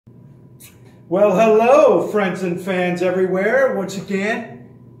Well, hello, friends and fans everywhere. Once again,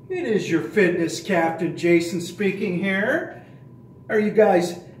 it is your fitness captain, Jason, speaking here. Are you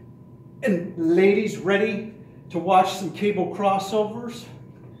guys and ladies ready to watch some cable crossovers?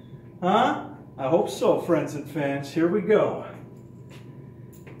 Huh? I hope so, friends and fans. Here we go.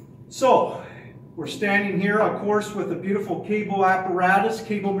 So, we're standing here, of course, with a beautiful cable apparatus,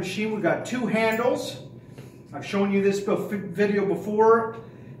 cable machine. We've got two handles. I've shown you this video before,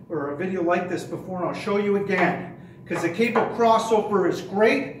 or a video like this before, and I'll show you again. Because the cable crossover is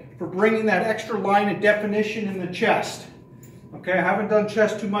great for bringing that extra line of definition in the chest. Okay, I haven't done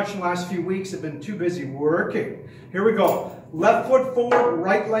chest too much in the last few weeks. I've been too busy working. Here we go. Left foot forward,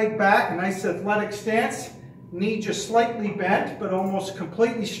 right leg back, nice athletic stance. Knee just slightly bent, but almost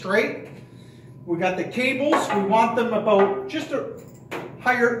completely straight. We got the cables. We want them about just a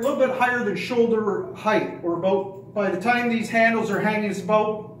little bit higher than shoulder height, or about, by the time these handles are hanging, it's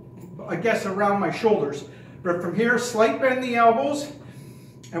about, I guess, around my shoulders. But from here, slight bend in the elbows,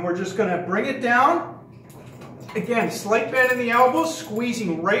 and we're just going to bring it down. Again, slight bend in the elbows,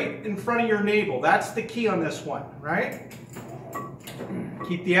 squeezing right in front of your navel. That's the key on this one, right?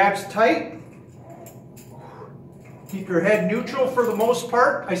 Keep the abs tight. Keep your head neutral for the most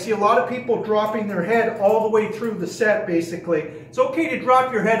part. I see a lot of people dropping their head all the way through the set, basically. It's okay to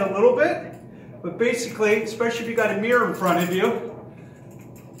drop your head a little bit, but basically, especially if you got a mirror in front of you,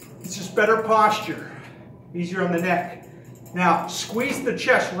 it's just better posture. Easier on the neck. Now, squeeze the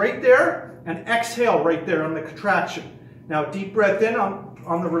chest right there and exhale right there on the contraction. Now, deep breath in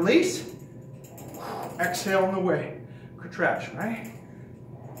on the release. Exhale on the way. Contraction, right?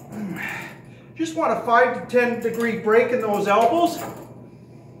 Just want a 5 to 10 degree break in those elbows.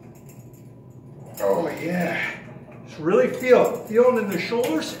 Oh yeah. Just really feeling in the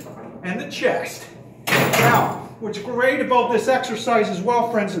shoulders and the chest. Now, what's great about this exercise as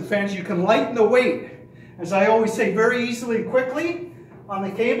well, friends and fans, you can lighten the weight. As I always say, very easily and quickly on the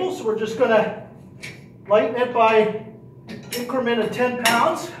cable. So we're just going to lighten it by increment of 10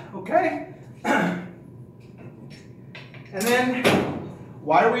 pounds, okay? And then,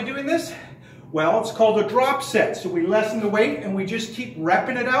 why are we doing this? Well, it's called a drop set. So we lessen the weight and we just keep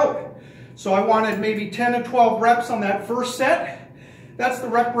repping it out. So I wanted maybe 10 to 12 reps on that first set. That's the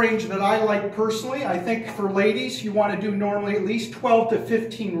rep range that I like personally. I think for ladies, you want to do normally at least 12 to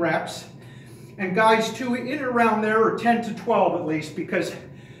 15 reps. And guys too, in and around there, or 10 to 12 at least, because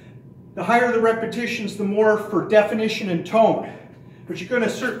the higher the repetitions, the more for definition and tone. But you're going to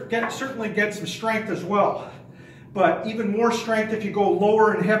certainly get some strength as well. But even more strength if you go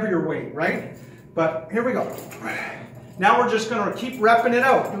lower and heavier weight, right? But here we go. Now we're just going to keep repping it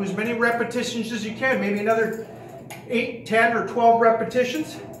out. Do as many repetitions as you can. Maybe another 8, 10, or 12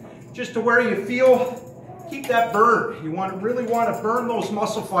 repetitions. Just to where you feel, keep that burn. You really want to burn those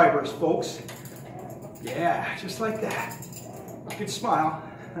muscle fibers, folks. Yeah, just like that. Good smile.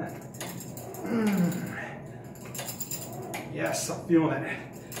 Yes, I'm feeling it.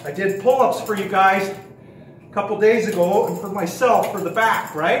 I did pull-ups for you guys a couple days ago, and for myself, for the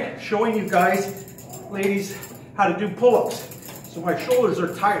back, right? Showing you guys, ladies, how to do pull-ups. So my shoulders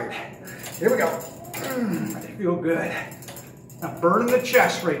are tired. Here we go. I feel good. I'm burning the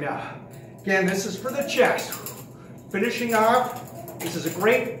chest right now. Again, this is for the chest. Finishing off, this is a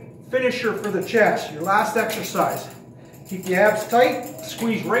great finisher for the chest. Your last exercise. Keep the abs tight.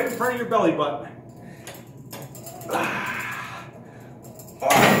 Squeeze right in front of your belly button.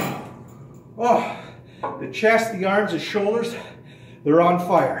 Oh. The chest, the arms, the shoulders, they're on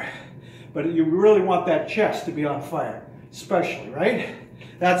fire. But you really want that chest to be on fire, especially, right?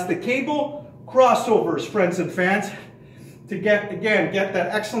 That's the cable crossovers, friends and fans, to get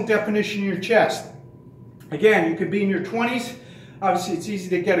that excellent definition in your chest. Again, you could be in your 20s. Obviously, it's easy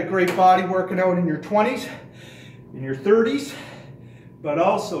to get a great body working out in your 20s, in your 30s, but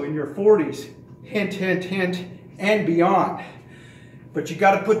also in your 40s. Hint, hint, hint, and beyond. But you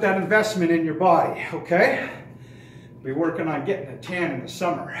got to put that investment in your body, okay? Be working on getting a tan in the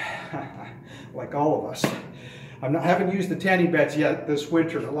summer, like all of us. I haven't used the tanning beds yet this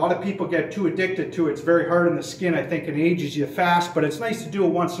winter. A lot of people get too addicted to it. It's very hard on the skin, I think, and ages you fast, but it's nice to do it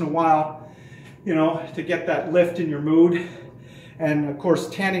once in a while, you know, to get that lift in your mood. And of course,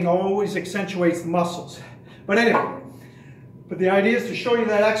 tanning always accentuates the muscles. But anyway, but the idea is to show you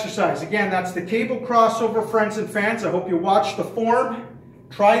that exercise. Again, that's the cable crossover, friends and fans. I hope you watch the form.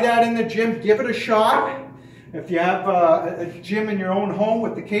 Try that in the gym. Give it a shot. If you have a gym in your own home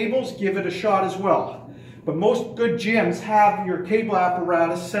with the cables, give it a shot as well. But most good gyms have your cable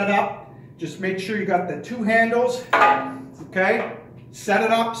apparatus set up. Just make sure you got the two handles, okay? Set it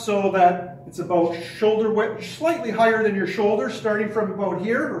up so that it's about shoulder width, slightly higher than your shoulders, starting from about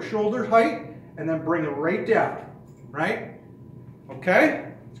here, or shoulder height, and then bring it right down, right? Okay?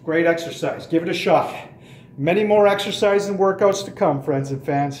 It's a great exercise. Give it a shot. Many more exercises and workouts to come, friends and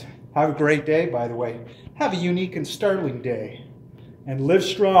fans. Have a great day, by the way. Have a unique and startling day. And live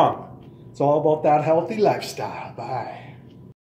strong. It's all about that healthy lifestyle. Bye.